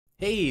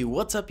Hey,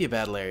 what's up you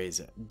battle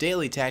Aries?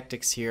 Daley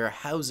Tactics here,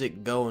 how's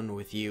it going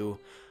with you?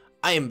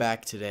 I am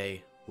back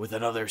today with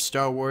another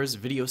Star Wars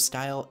video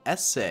style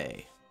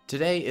essay.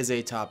 Today is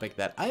a topic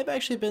that I've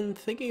actually been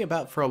thinking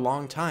about for a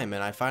long time,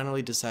 and I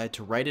finally decided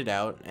to write it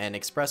out and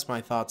express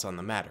my thoughts on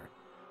the matter.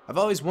 I've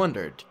always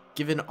wondered,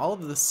 given all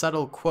of the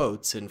subtle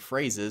quotes and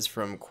phrases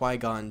from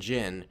Qui-Gon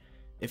Jinn,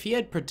 if he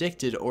had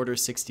predicted Order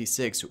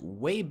 66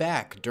 way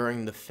back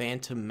during the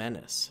Phantom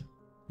Menace.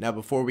 Now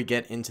before we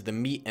get into the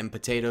meat and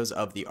potatoes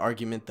of the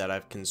argument that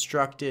I've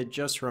constructed,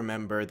 just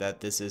remember that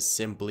this is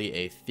simply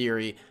a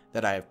theory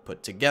that I have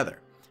put together.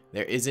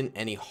 There isn't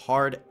any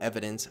hard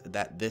evidence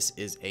that this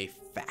is a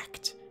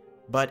fact.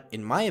 But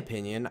in my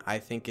opinion, I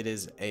think it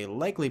is a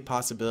likely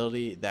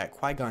possibility that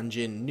Qui-Gon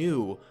Jinn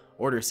knew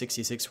Order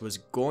 66 was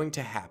going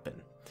to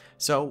happen.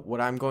 So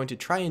what I'm going to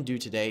try and do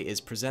today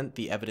is present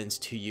the evidence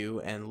to you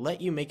and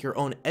let you make your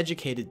own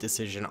educated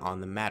decision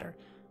on the matter.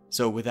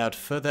 So without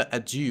further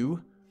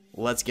ado,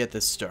 let's get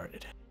this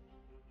started.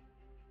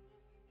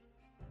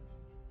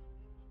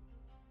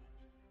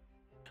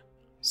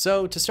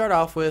 So to start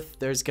off with,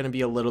 there's going to be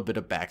a little bit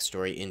of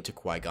backstory into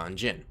Qui-Gon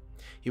Jinn.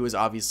 He was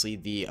obviously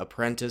the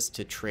apprentice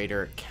to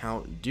traitor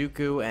Count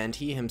Dooku, and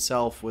he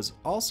himself was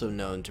also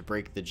known to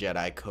break the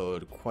Jedi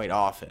code quite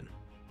often.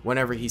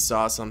 Whenever he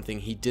saw something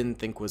he didn't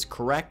think was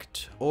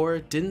correct, or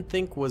didn't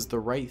think was the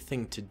right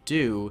thing to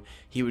do,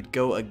 he would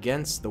go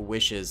against the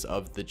wishes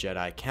of the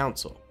Jedi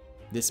Council.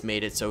 This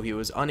made it so he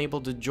was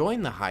unable to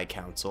join the High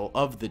Council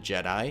of the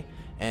Jedi,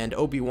 and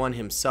Obi-Wan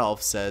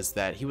himself says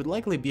that he would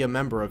likely be a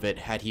member of it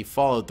had he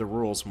followed the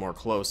rules more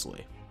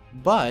closely.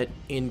 But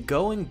in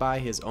going by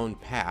his own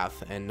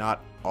path and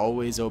not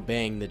always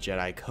obeying the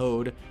Jedi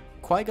code,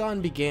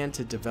 Qui-Gon began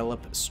to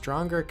develop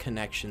stronger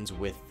connections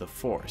with the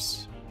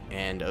Force,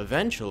 and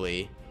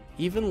eventually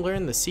even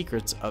learn the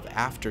secrets of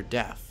after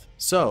death,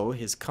 so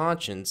his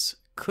conscience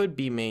could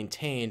be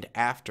maintained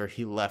after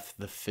he left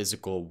the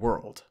physical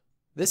world.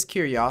 This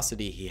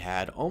curiosity he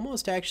had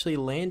almost actually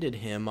landed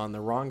him on the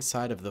wrong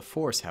side of the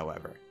Force,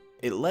 however.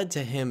 It led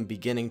to him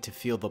beginning to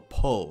feel the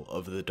pull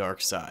of the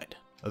dark side.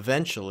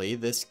 Eventually,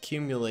 this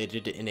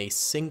culminated in a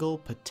single,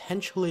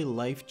 potentially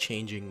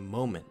life-changing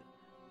moment,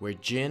 where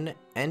Jinn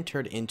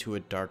entered into a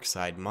dark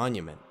side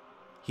monument.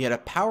 He had a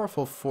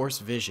powerful Force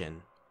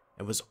vision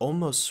and was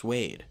almost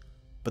swayed,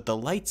 but the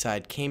light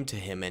side came to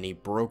him and he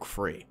broke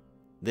free.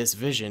 This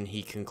vision,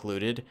 he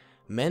concluded,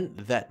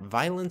 meant that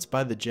violence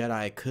by the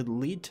Jedi could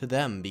lead to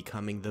them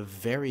becoming the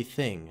very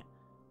thing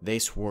they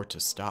swore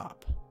to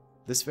stop.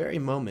 This very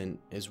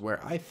moment is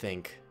where I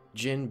think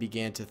Jinn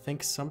began to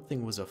think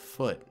something was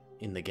afoot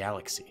in the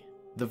galaxy.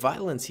 The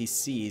violence he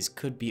sees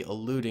could be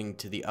alluding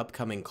to the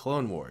upcoming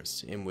Clone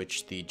Wars, in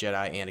which the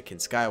Jedi Anakin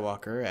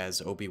Skywalker,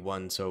 as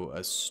Obi-Wan so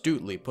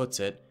astutely puts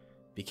it,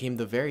 became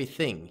the very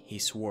thing he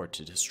swore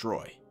to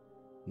destroy.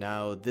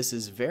 Now, this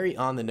is very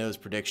on-the-nose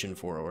prediction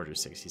for Order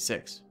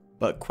 66.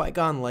 But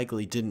Qui-Gon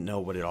likely didn't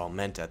know what it all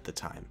meant at the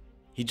time.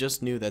 He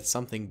just knew that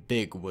something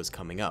big was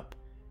coming up,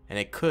 and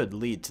it could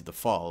lead to the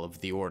fall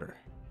of the Order.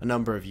 A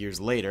number of years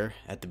later,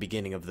 at the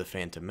beginning of the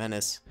Phantom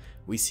Menace,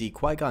 we see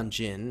Qui-Gon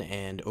Jinn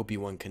and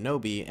Obi-Wan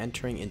Kenobi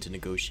entering into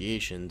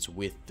negotiations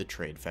with the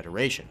Trade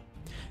Federation.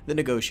 The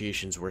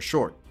negotiations were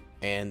short,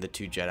 and the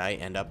two Jedi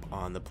end up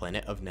on the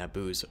planet of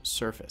Naboo's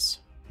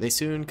surface. They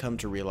soon come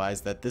to realize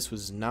that this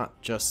was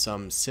not just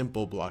some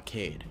simple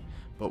blockade,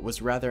 but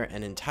was rather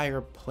an entire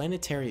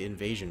planetary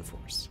invasion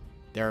force.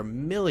 There are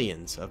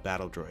millions of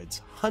battle droids,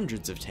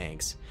 hundreds of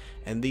tanks,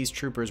 and these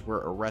troopers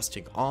were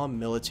arresting all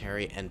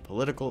military and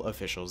political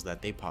officials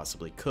that they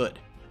possibly could.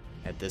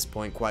 At this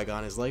point,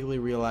 Qui-Gon is likely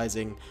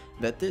realizing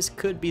that this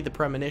could be the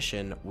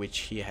premonition which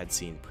he had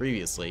seen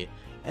previously,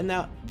 and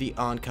that the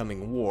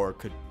oncoming war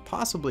could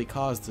possibly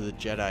cause the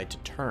Jedi to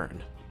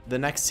turn. The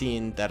next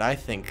scene that I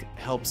think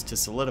helps to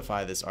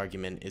solidify this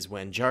argument is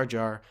when Jar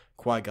Jar,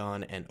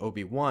 Qui-Gon, and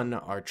Obi-Wan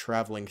are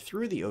traveling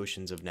through the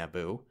oceans of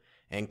Naboo,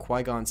 and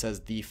Qui-Gon says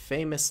the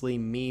famously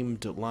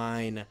memed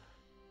line,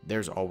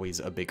 "There's always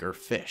a bigger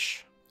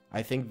fish."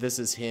 I think this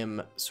is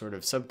him sort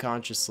of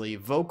subconsciously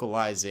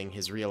vocalizing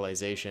his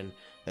realization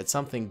that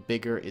something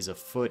bigger is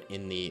afoot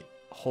in the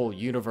whole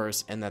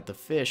universe, and that the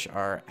fish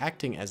are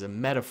acting as a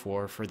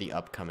metaphor for the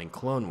upcoming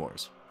Clone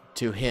Wars.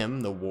 To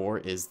him, the war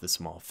is the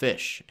small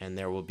fish, and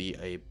there will be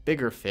a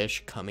bigger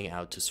fish coming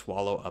out to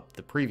swallow up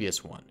the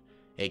previous one,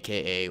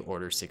 aka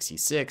Order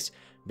 66,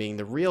 being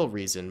the real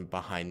reason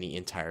behind the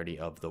entirety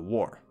of the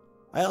war.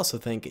 I also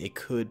think it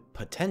could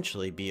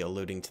potentially be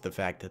alluding to the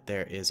fact that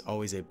there is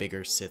always a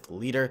bigger Sith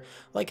leader,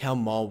 like how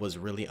Maul was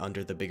really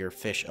under the bigger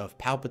fish of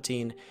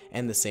Palpatine,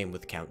 and the same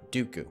with Count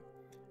Dooku.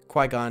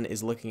 Qui-Gon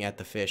is looking at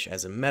the fish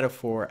as a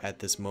metaphor at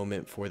this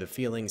moment for the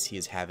feelings he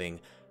is having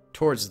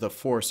towards the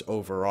Force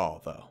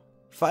overall, though.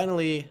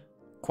 Finally,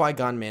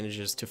 Qui-Gon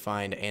manages to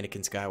find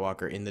Anakin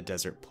Skywalker in the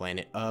desert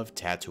planet of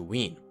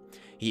Tatooine.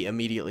 He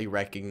immediately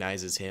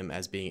recognizes him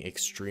as being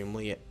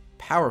extremely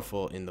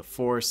powerful in the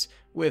Force,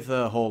 with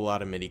a whole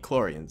lot of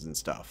midi-chlorians and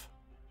stuff.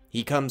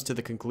 He comes to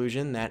the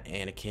conclusion that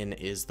Anakin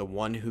is the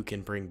one who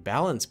can bring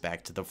balance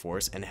back to the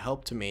Force and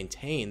help to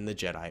maintain the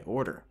Jedi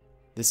Order.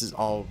 This is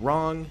all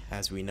wrong,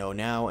 as we know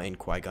now, and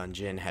Qui-Gon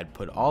Jinn had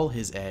put all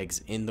his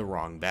eggs in the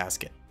wrong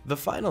basket. The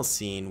final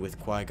scene with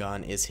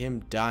Qui-Gon is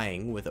him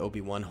dying with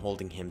Obi-Wan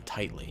holding him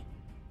tightly.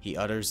 He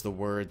utters the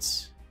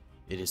words,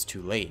 "It is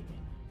too late,"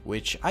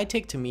 which I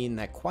take to mean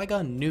that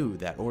Qui-Gon knew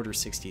that Order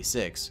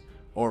 66,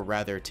 or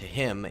rather to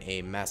him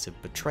a massive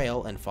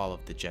betrayal and fall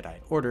of the Jedi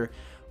Order,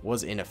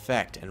 was in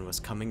effect and was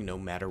coming no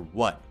matter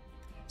what.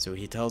 So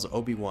he tells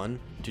Obi-Wan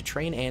to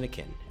train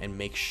Anakin and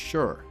make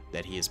sure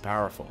that he is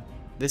powerful.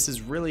 This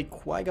is really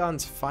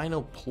Qui-Gon's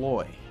final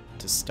ploy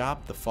to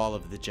stop the fall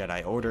of the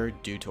Jedi Order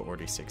due to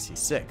Order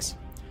 66.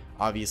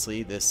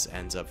 Obviously, this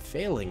ends up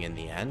failing in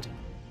the end,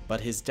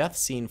 but his death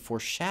scene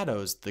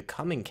foreshadows the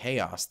coming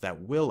chaos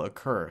that will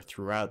occur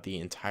throughout the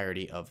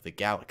entirety of the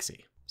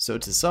galaxy. So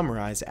to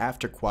summarize,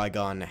 after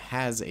Qui-Gon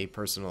has a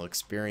personal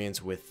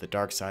experience with the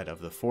dark side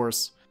of the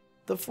Force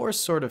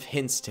sort of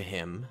hints to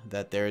him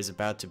that there is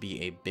about to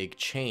be a big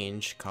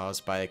change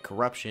caused by a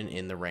corruption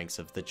in the ranks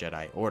of the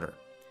Jedi Order.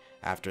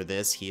 After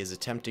this, he is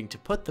attempting to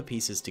put the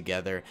pieces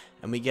together,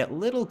 and we get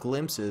little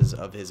glimpses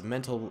of his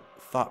mental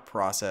thought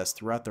process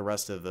throughout the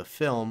rest of the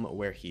film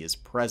where he is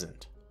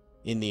present.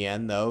 In the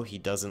end, though, he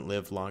doesn't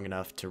live long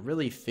enough to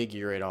really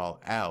figure it all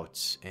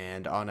out,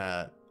 and on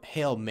a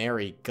Hail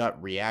Mary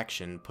gut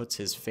reaction puts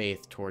his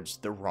faith towards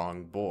the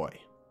wrong boy.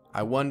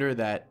 I wonder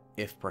that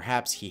if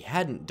perhaps he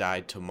hadn't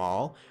died to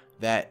Maul,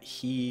 that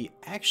he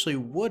actually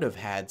would have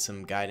had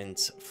some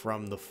guidance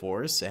from the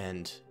Force,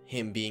 and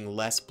him being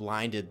less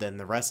blinded than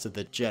the rest of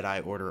the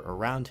Jedi Order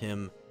around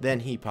him, then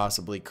he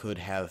possibly could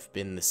have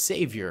been the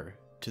savior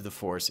to the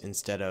Force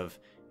instead of,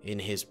 in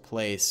his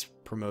place,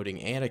 promoting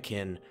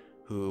Anakin,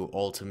 who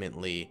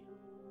ultimately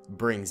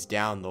brings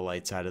down the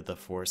light side of the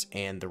Force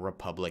and the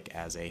Republic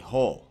as a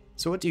whole.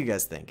 So what do you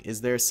guys think? Is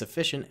there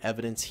sufficient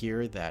evidence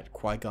here that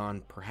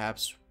Qui-Gon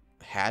perhaps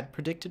had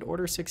predicted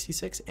Order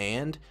 66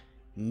 and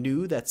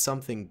knew that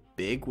something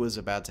big was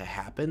about to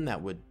happen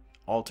that would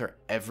alter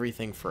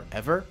everything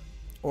forever?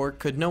 Or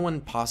could no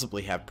one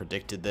possibly have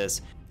predicted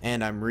this,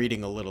 and I'm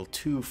reading a little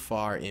too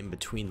far in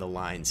between the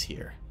lines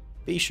here?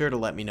 Be sure to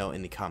let me know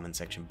in the comment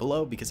section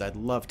below, because I'd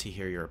love to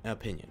hear your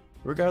opinion.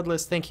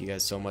 Regardless, thank you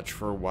guys so much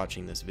for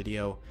watching this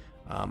video.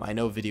 I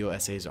know video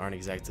essays aren't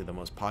exactly the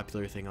most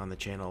popular thing on the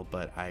channel,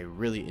 but I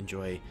really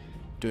enjoy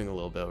doing a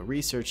little bit of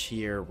research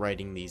here,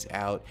 writing these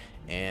out,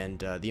 and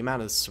the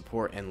amount of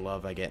support and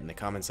love I get in the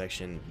comment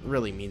section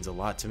really means a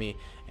lot to me,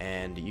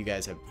 and you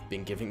guys have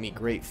been giving me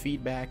great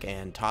feedback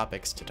and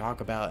topics to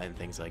talk about and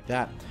things like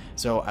that,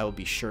 so I will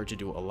be sure to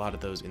do a lot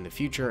of those in the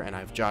future, and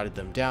I've jotted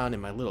them down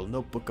in my little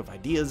notebook of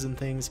ideas and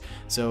things,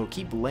 so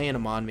keep laying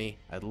them on me.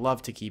 I'd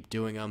love to keep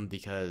doing them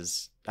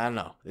because, I don't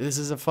know, this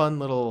is a fun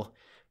little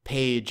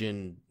page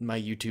in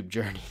my YouTube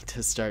journey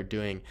to start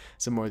doing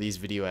some more of these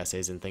video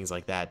essays and things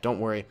like that. Don't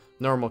worry,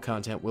 normal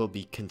content will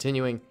be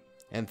continuing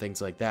and things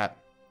like that.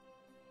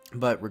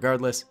 But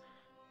regardless,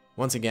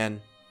 once again,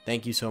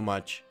 thank you so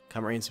much.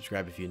 Comment, rate, and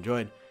subscribe if you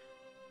enjoyed.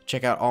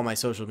 Check out all my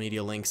social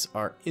media links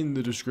are in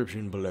the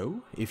description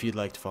below if you'd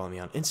like to follow me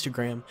on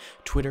Instagram,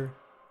 Twitter,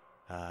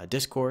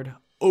 Discord,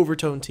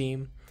 Overtone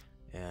Team,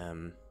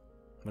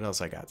 what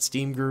else I got?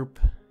 Steam group.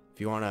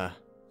 If you want to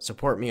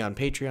support me on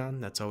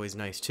Patreon, that's always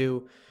nice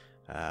too.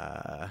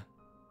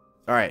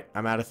 Alright,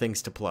 I'm out of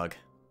things to plug.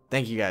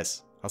 Thank you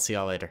guys. I'll see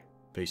y'all later.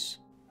 Peace.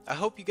 I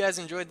hope you guys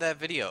enjoyed that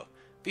video.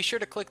 Be sure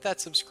to click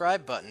that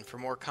subscribe button for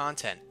more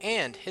content,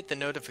 and hit the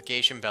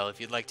notification bell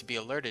if you'd like to be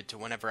alerted to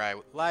whenever I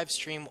live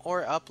stream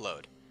or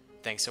upload.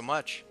 Thanks so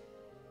much.